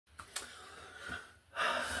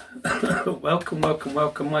Welcome, welcome,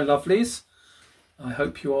 welcome, my lovelies. I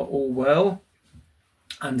hope you are all well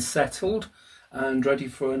and settled and ready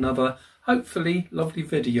for another, hopefully, lovely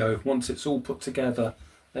video once it's all put together.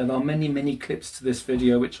 There are many clips to this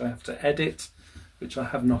video which I have to edit, which I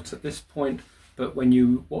have not at this point, but when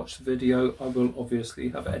you watch the video, I will obviously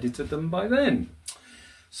have edited them by then.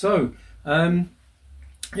 So,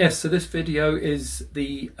 yes, so this video is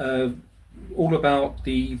the all about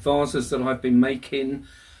the vases that I've been making,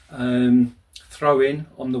 throwing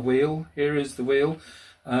on the wheel. Here is the wheel,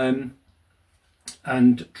 and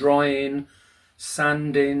drying,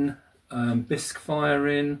 sanding, bisque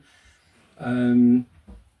firing, then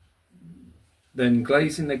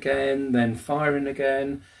glazing again, then firing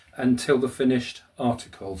again until the finished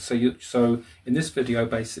article. So in this video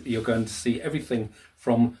basically you're going to see everything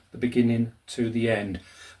from the beginning to the end.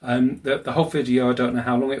 The whole video, I don't know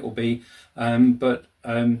how long it will be, but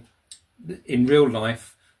in real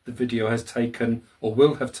life the video has taken, or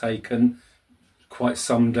will have taken, quite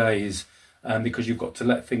some days, because you've got to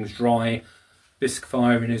let things dry. Bisque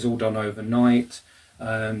firing is all done overnight,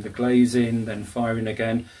 the glazing, then firing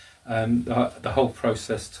again. The whole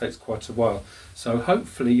process takes quite a while. So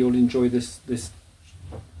hopefully you'll enjoy this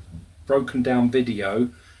broken down video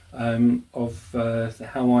of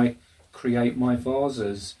how I create my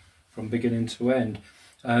vases from beginning to end.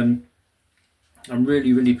 I'm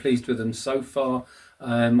really pleased with them so far.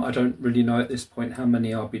 I don't really know at this point how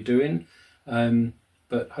many I'll be doing,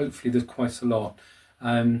 but hopefully there's quite a lot.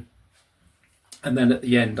 And then at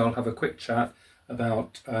the end I'll have a quick chat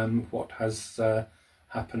about what has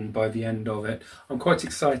happened by the end of it. I'm quite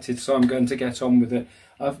excited, so I'm going to get on with it.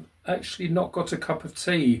 I've actually not got a cup of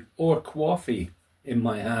tea or a coffee in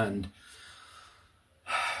my hand,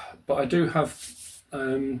 but I do have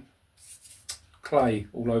clay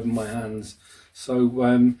all over my hands,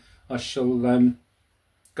 so I shall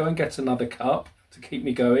go and get another cup to keep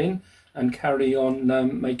me going and carry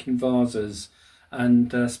on making vases,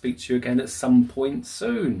 and speak to you again at some point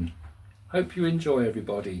soon. Hope you enjoy,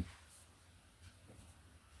 everybody.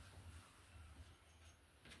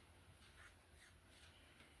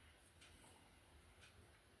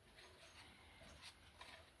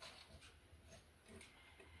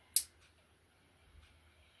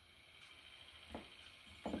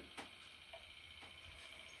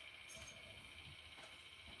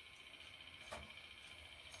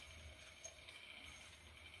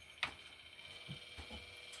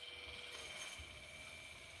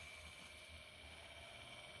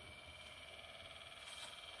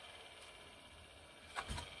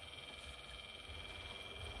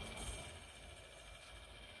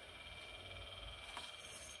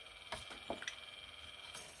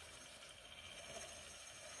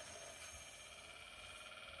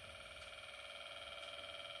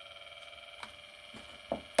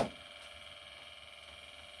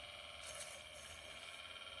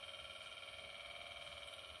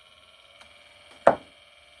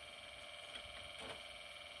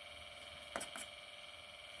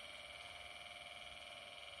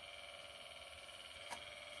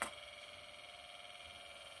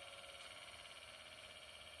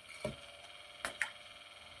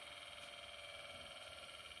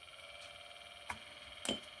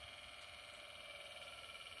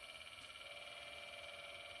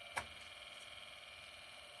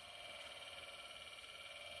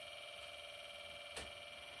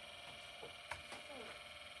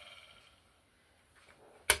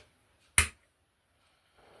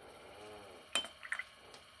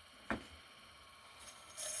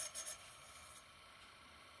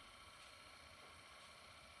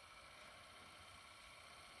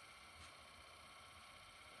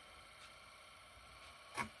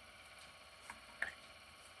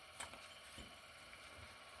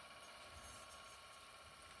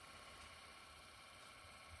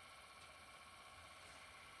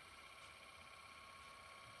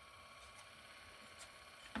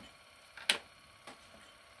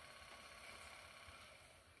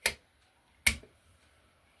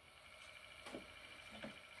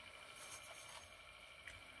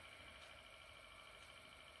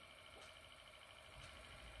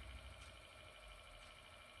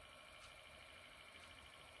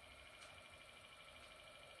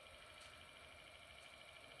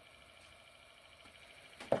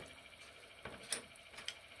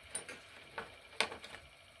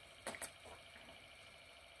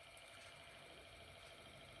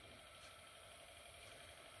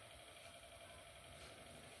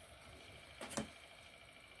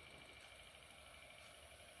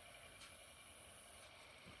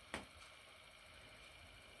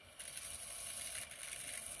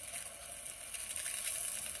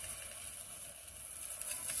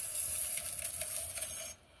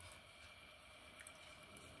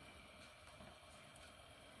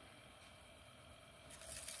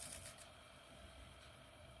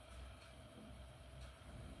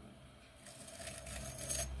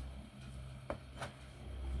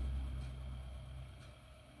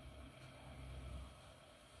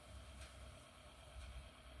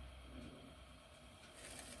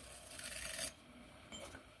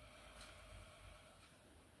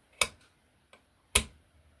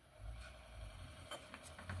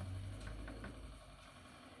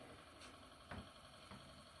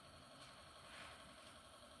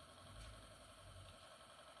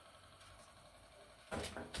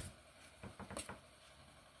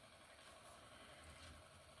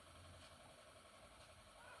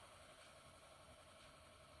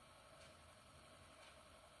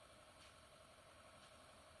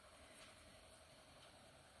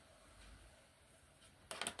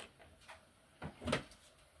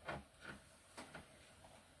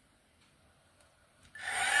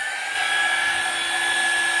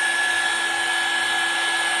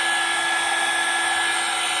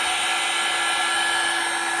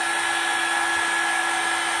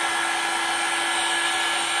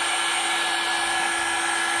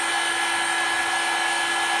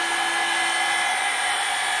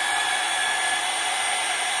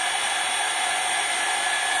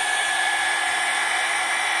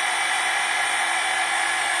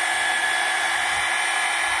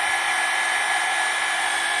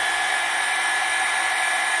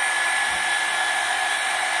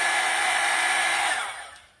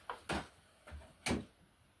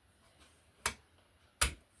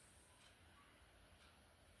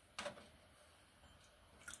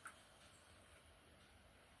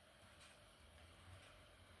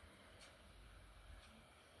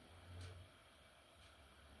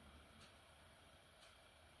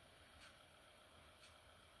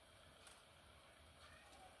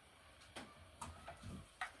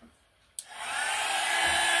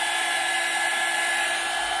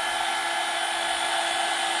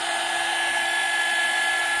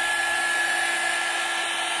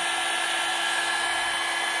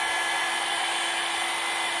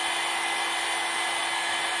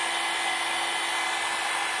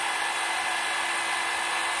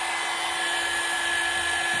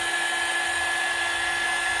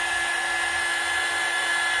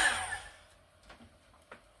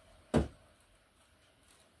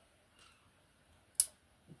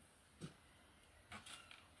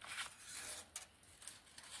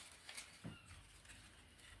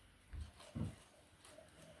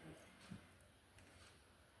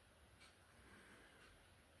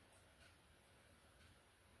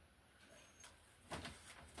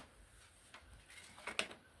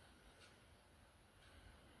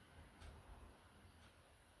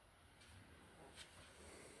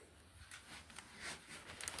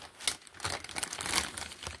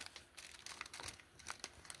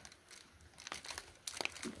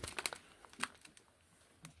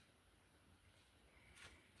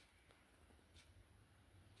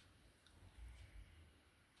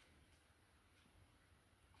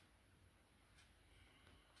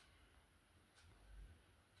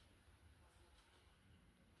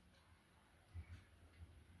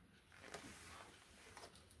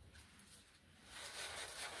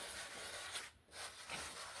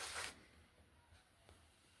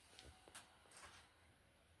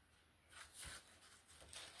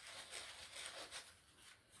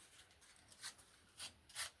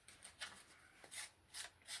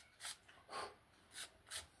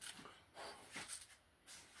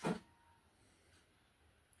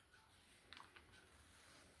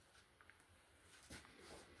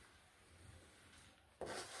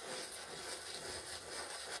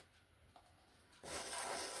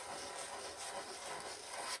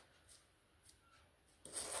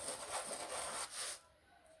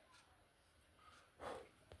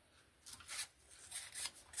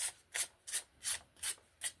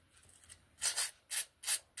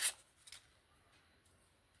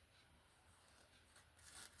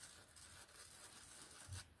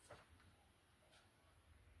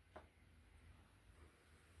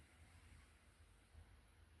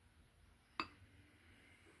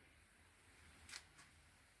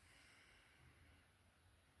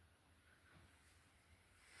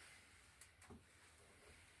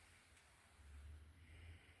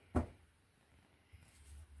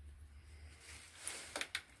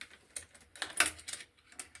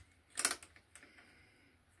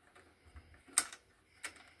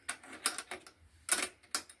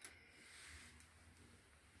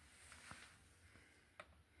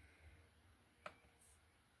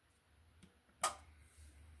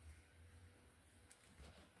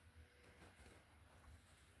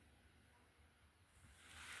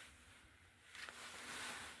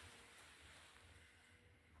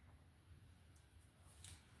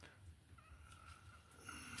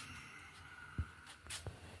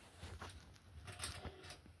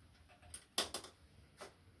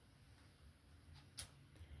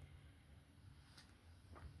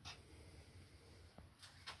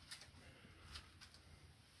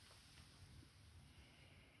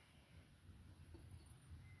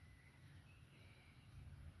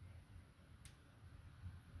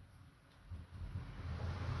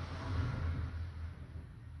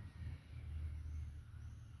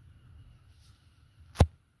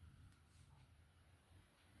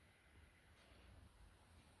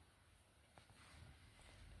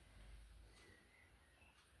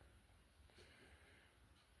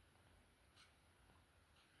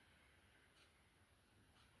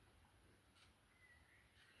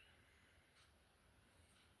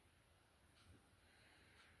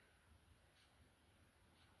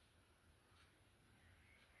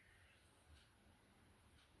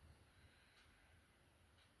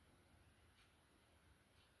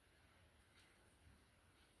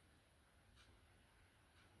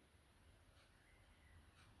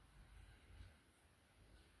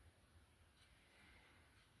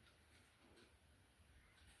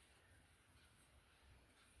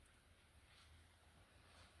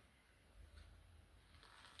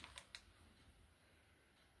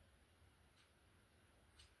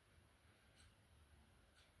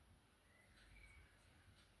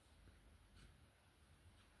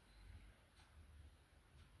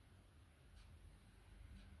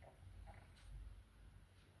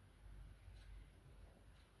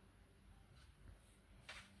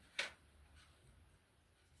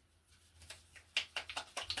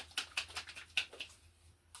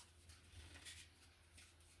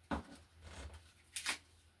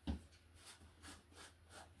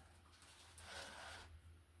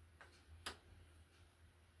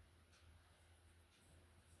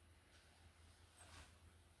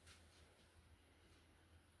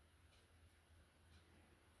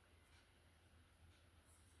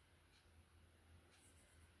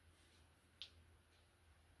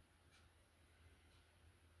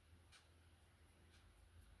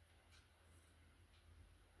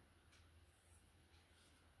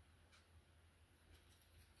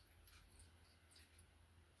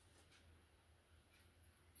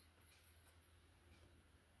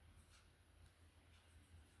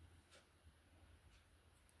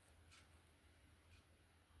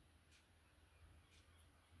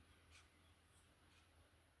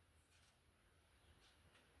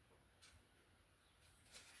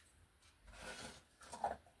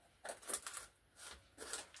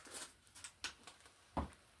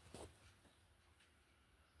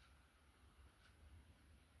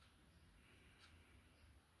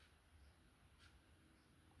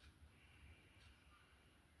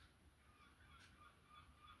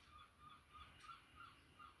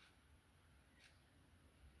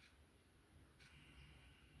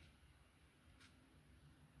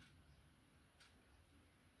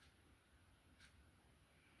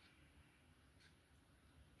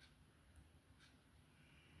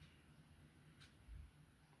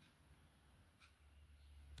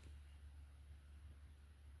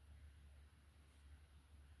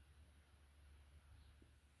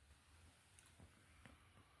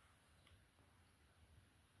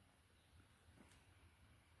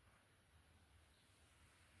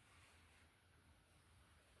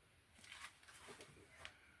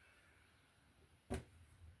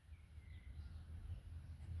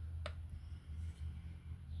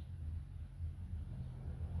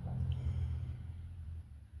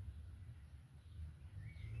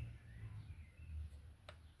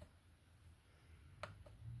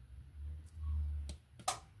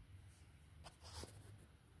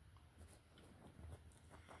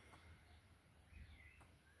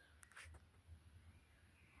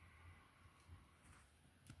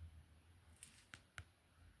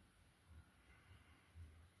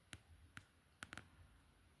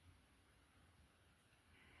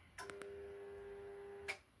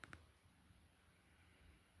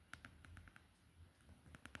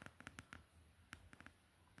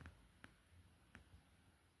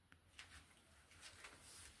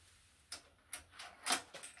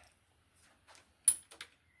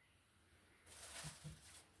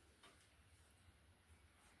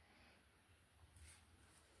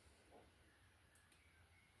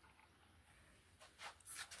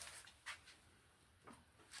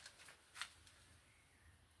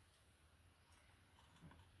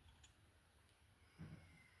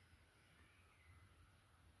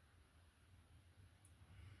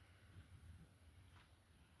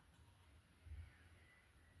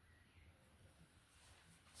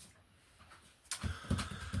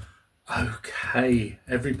 Okay,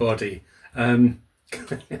 everybody. The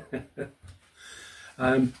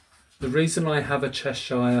reason I have a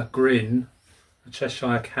Cheshire grin, a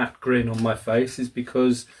Cheshire cat grin on my face is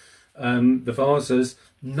because the vases,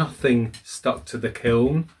 nothing stuck to the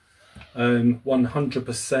kiln,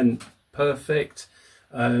 100% perfect.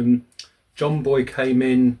 John Boy came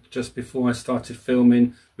in just before I started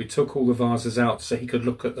filming. We took all the vases out so he could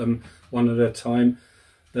look at them one at a time.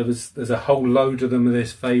 There's a whole load of them of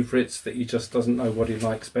his favourites that he just doesn't know what he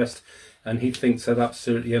likes best, and he thinks they're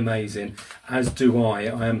absolutely amazing, as do I.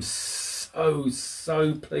 I am so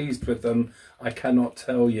pleased with them. I cannot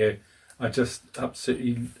tell you. I just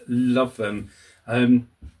absolutely love them. I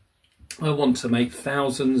want to make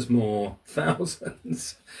thousands more,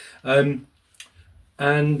 thousands.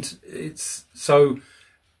 And it's so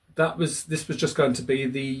this was just going to be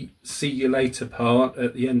the see you later part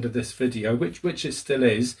at the end of this video, which it still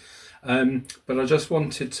is. But I just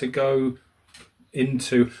wanted to go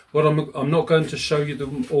into what I'm not going to show you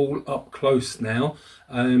them all up close now,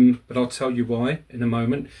 but I'll tell you why in a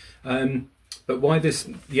moment. But why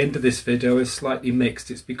the end of this video is slightly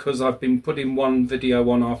mixed, it's because I've been putting one video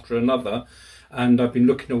on after another, and I've been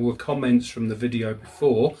looking at all the comments from the video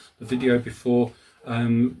before. The video before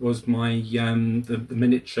was my the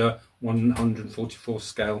miniature 144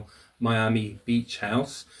 scale Miami beach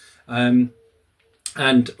house, and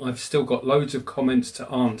I've still got loads of comments to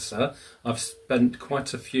answer. I've spent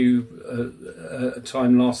quite a few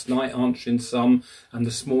time last night answering some, and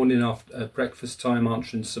this morning after breakfast time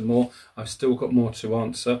answering some more. I've still got more to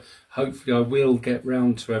answer. Hopefully I will get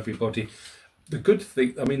round to everybody. The good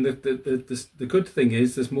thing, I mean, the good thing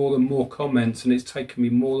is there's more and more comments, and it's taken me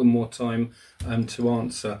more and more time to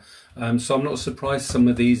answer. So I'm not surprised some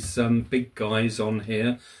of these big guys on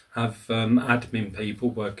here have admin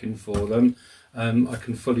people working for them. I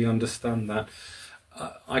can fully understand that.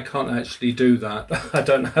 I can't actually do that. I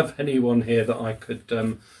don't have anyone here that I could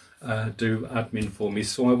do admin for me.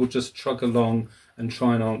 So I will just chug along and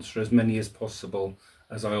try and answer as many as possible,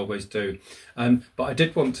 as I always do. But I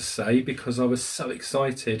did want to say, because I was so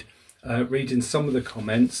excited reading some of the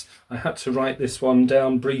comments, I had to write this one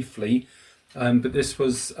down briefly. But this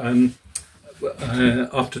was after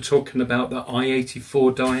talking about the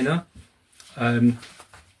I-84 diner.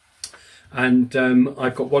 And I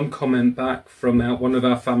got one comment back from one of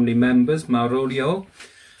our family members, Marolio.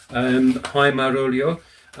 Hi Marolio.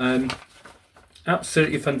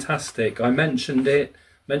 Absolutely fantastic. I mentioned the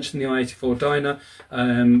I-84 diner,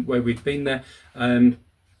 where we'd been there,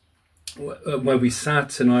 where we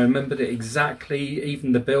sat, and I remembered it exactly,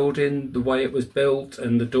 even the building, the way it was built,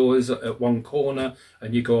 and the doors at one corner,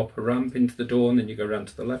 and you go up a ramp into the door and then you go around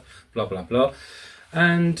to the left, blah blah blah.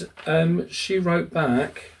 And she wrote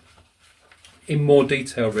back in more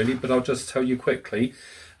detail really, but I'll just tell you quickly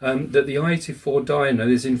that the I-84 diner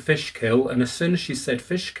is in Fishkill, and as soon as she said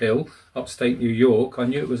Fishkill, upstate New York, I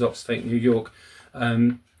knew it was upstate New York.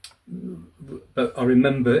 But I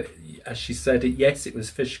remember, as she said it, yes, it was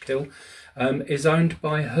Fishkill, is owned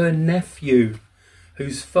by her nephew,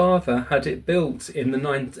 whose father had it built in the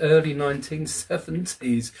early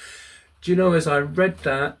 1970s. Do you know, as I read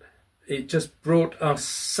that, it just brought us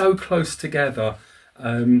so close together.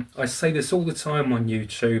 I say this all the time on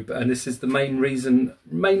YouTube, and this is the main reason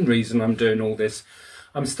I'm doing all this.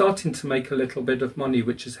 I'm starting to make a little bit of money,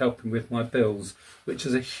 which is helping with my bills, which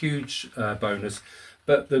is a huge bonus.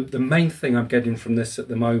 But the main thing I'm getting from this at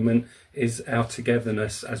the moment is our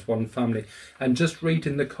togetherness as one family. And just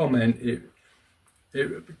reading the comment, it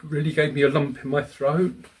really gave me a lump in my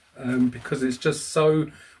throat, because it's just so,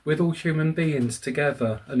 with all human beings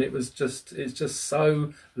together, and it's just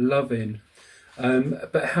so loving.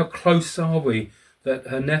 But how close are we that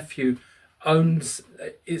her nephew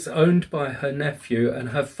it's owned by her nephew, and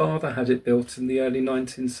her father had it built in the early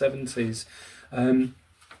 1970s.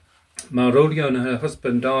 Marolio and her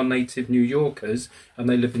husband are native New Yorkers, and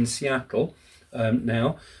they live in Seattle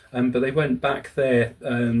now. But they went back there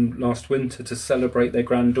last winter to celebrate their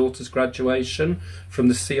granddaughter's graduation from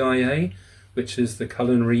the CIA, which is the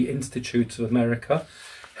Culinary Institute of America.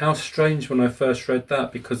 How strange when I first read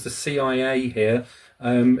that, because the CIA here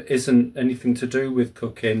isn't anything to do with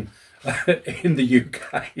cooking in the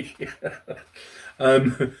UK.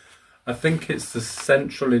 I think it's the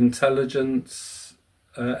Central Intelligence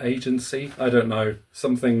Agency. I don't know,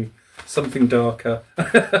 something darker.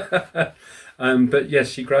 But yes,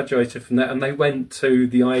 she graduated from there, and they went to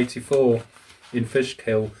the I-84 in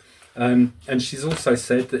Fishkill. And she's also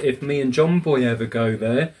said that if me and John Boy ever go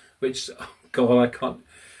there, which, oh God,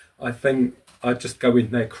 I think I'd just go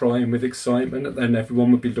in there crying with excitement, and then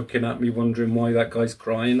everyone would be looking at me wondering why that guy's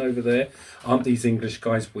crying over there. Aren't these English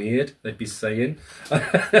guys weird? They'd be saying.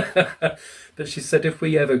 But she said if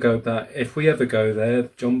we ever go there,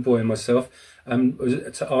 John Boy and myself,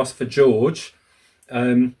 to ask for George,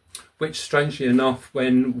 which strangely enough,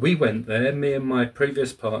 when we went there, me and my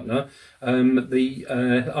previous partner, the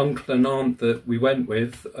uncle and aunt that we went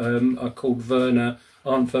with are called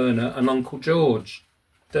Aunt Verna and Uncle George.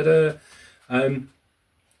 That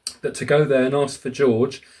to go there and ask for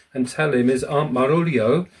George and tell him his Aunt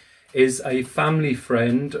Marulio is a family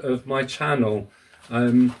friend of my channel,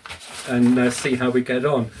 and see how we get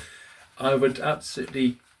on. I would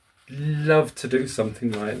absolutely love to do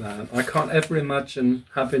something like that. I can't ever imagine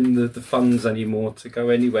having the funds anymore to go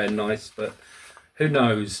anywhere nice, but who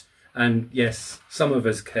knows? And yes, some of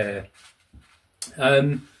us care.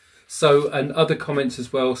 So, and other comments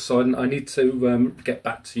as well, so I need to get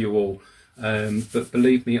back to you all, but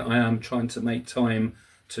believe me, I am trying to make time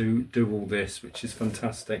to do all this, which is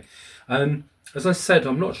fantastic. As I said,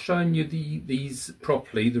 I'm not showing you these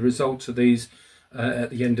properly, the result of these at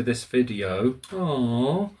the end of this video.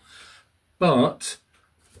 But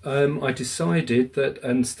I decided that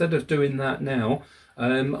instead of doing that now,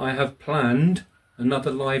 I have planned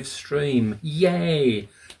another live stream. Yay!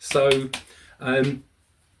 So I'm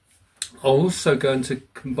also going to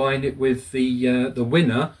combine it with the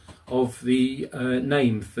winner of the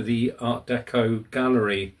name for the Art Deco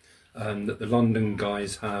gallery that the London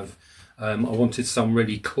guys have. I wanted some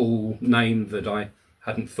really cool name that I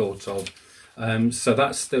hadn't thought of. So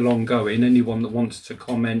that's still ongoing. Anyone that wants to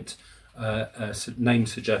comment name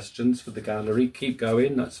suggestions for the gallery, keep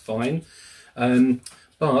going, that's fine.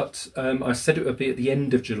 But I said it would be at the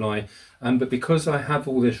end of July, but because I have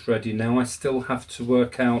all this ready now, I still have to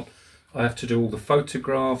work out, I have to do all the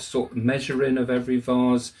photographs, sort of measuring of every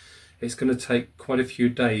vase. It's going to take quite a few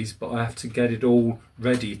days, but I have to get it all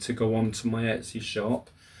ready to go on to my Etsy shop.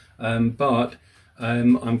 But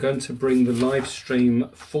I'm going to bring the live stream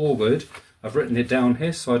forward. I've written it down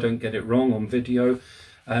here so I don't get it wrong on video.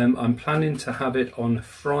 I'm planning to have it on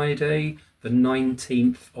Friday the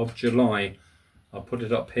 19th of July. I'll put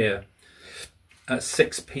it up here at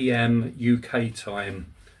 6 PM UK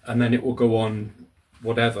time, and then it will go on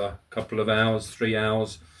whatever, a couple of hours, 3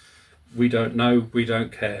 hours, we don't know, we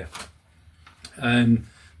don't care.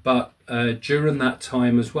 But during that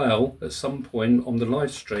time as well, at some point on the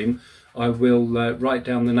live stream, I will write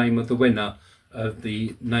down the name of the winner of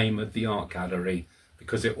the name of the art gallery,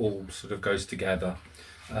 because it all sort of goes together.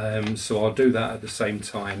 So I'll do that at the same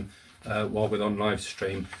time while we're on live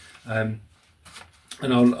stream.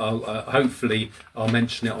 And I'll hopefully I'll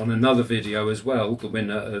mention it on another video as well, the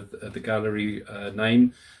winner of the gallery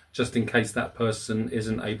name, just in case that person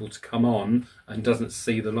isn't able to come on and doesn't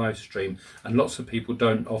see the live stream. And lots of people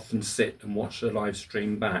don't often sit and watch the live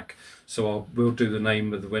stream back, so we'll do the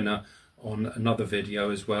name of the winner on another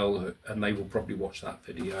video as well, and they will probably watch that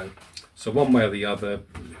video. So one way or the other,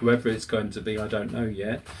 whoever it's going to be, I don't know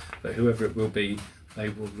yet, but whoever it will be, they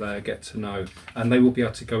will get to know, and they will be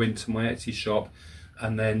able to go into my Etsy shop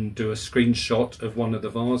and then do a screenshot of one of the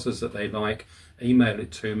vases that they like, email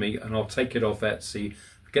it to me, and I'll take it off Etsy,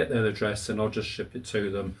 get their address, and I'll just ship it to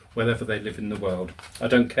them wherever they live in the world. I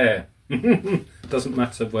don't care. Doesn't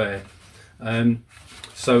matter where.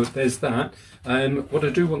 So there's that. What I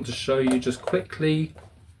do want to show you just quickly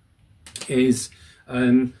is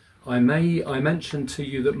I mentioned to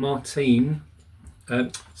you that Martine,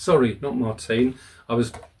 sorry, not Martine, I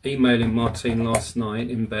was emailing Martine last night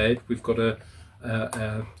in bed. We've got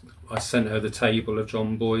I sent her the table of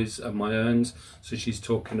John Boy's and my urns, so she's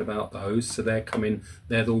talking about those. So they're coming,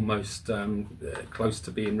 they're almost close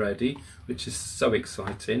to being ready, which is so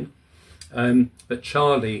exciting. But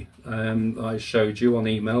Charlie, I showed you on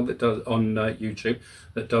email, that does on YouTube,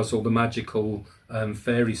 that does all the magical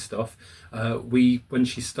fairy stuff. When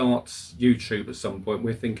she starts YouTube at some point,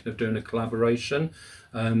 we're thinking of doing a collaboration,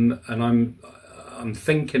 and I'm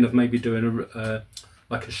thinking of maybe doing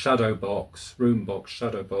like a shadow box,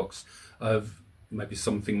 shadow box of maybe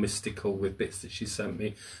something mystical with bits that she sent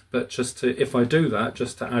me. But just to, if I do that,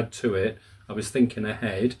 just to add to it, I was thinking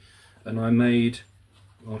ahead, and I made,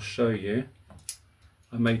 I'll show you,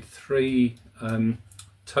 I made 3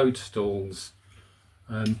 toadstools.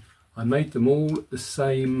 I made them all the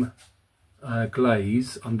same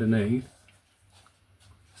glaze underneath,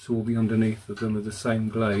 so all the underneath of them are the same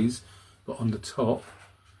glaze, but on the top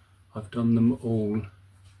I've done them all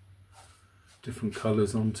different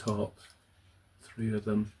colours on top. 3 of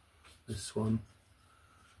them, this one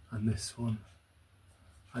and this one.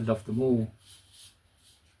 I love them all.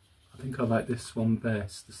 I I think I like this one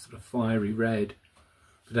best, this sort of fiery red.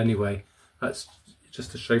 But anyway, that's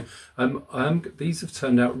just to show you. These have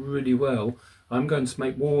turned out really well. I'm going to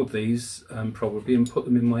make more of these probably and put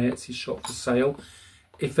them in my Etsy shop for sale.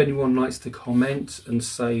 If anyone likes to comment and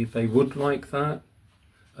say they would like that.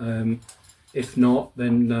 If not,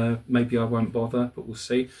 then maybe I won't bother, but we'll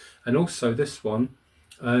see. And also this one,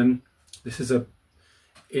 this is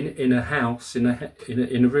in a house, in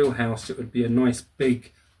a real house, it would be a nice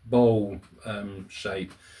big bowl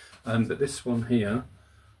shape. But this one here,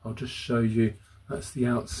 I'll just show you. That's the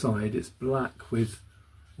outside. It's black with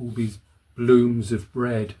all these blooms of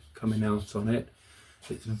bread coming out on it.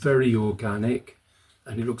 It's very organic,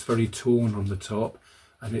 and it looks very torn on the top.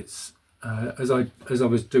 And it's as I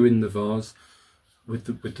was doing the vase with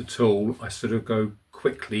the tool, I sort of go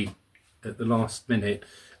quickly at the last minute,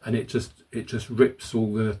 and it just rips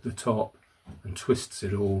all the top and twists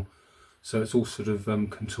it all, so it's all sort of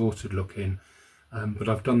contorted looking. But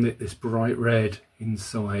I've done this bright red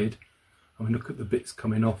inside. I mean, look at the bits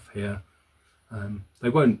coming off here. They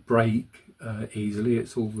won't break easily.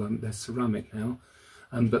 It's all they're ceramic now.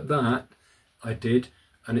 But that I did,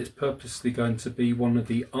 and it's purposely going to be one of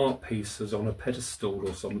the art pieces on a pedestal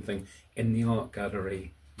or something in the art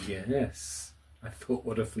gallery. Yes, I thought,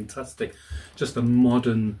 what a fantastic, just a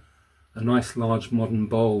nice large modern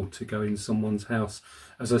bowl to go in someone's house.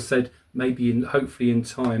 As I said, maybe hopefully in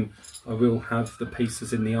time I will have the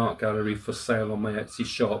pieces in the art gallery for sale on my Etsy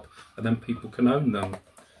shop, and then people can own them,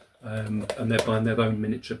 and they're buying their own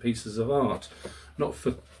miniature pieces of art, not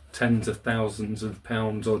for tens of thousands of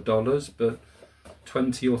pounds or dollars, but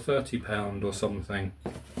 £20 or £30 or something,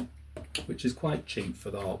 which is quite cheap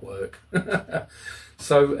for the artwork.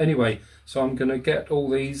 So anyway, so I'm going to get all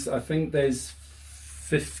these. I think there's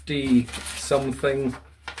 50 something,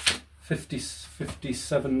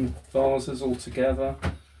 57 vases altogether.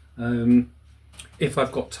 If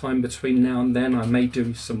I've got time between now and then, I may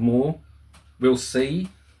do some more. We'll see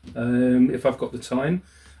if I've got the time.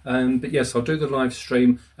 But yes, I'll do the live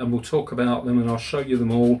stream and we'll talk about them, and I'll show you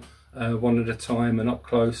them all one at a time and up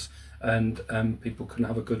close, and people can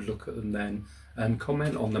have a good look at them then and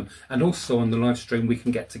comment on them. And also on the live stream we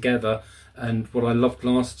can get together, and what I loved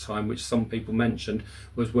last time, which some people mentioned,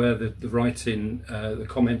 was where the writing, the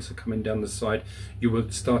comments are coming down the side, you were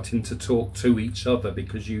starting to talk to each other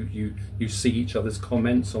because you see each other's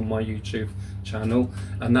comments on my YouTube channel,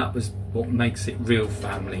 and that was what makes it real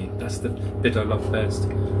family. That's the bit I love best.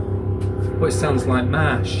 Well, it sounds like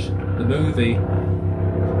MASH, the movie.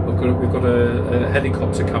 We've got a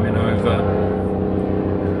helicopter coming over.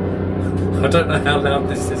 I don't know how loud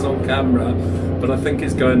this is on camera, but I think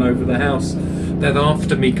it's going over the house. They're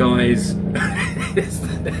after me, guys.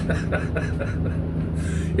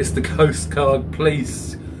 It's the Coast Guard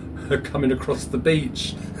police coming across the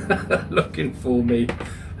beach looking for me.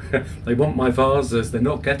 They want my vases, they're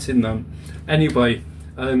not getting them. Anyway,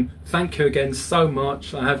 thank you again so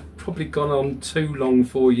much. I have probably gone on too long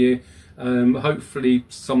for you. Hopefully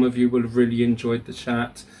some of you will have really enjoyed the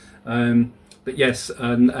chat. But yes,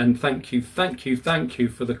 and thank you for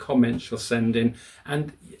the comments you're sending,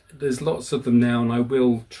 and there's lots of them now, and I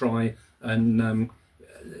will try and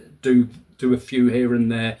do a few here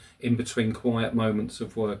and there in between quiet moments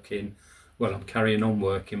of working. Well, I'm carrying on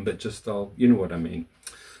working, but just you know what I mean.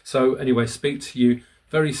 So anyway, speak to you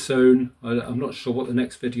very soon. I'm not sure what the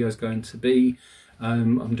next video is going to be.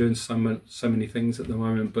 I'm doing so many things at the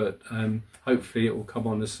moment, but hopefully it will come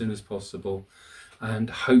on as soon as possible.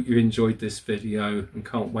 And hope you enjoyed this video, and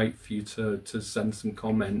can't wait for you to send some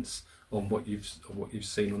comments on what you've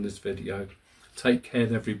seen on this video. Take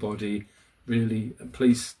care, everybody. Really,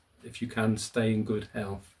 please, if you can, stay in good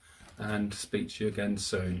health, and speak to you again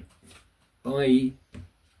soon. Bye.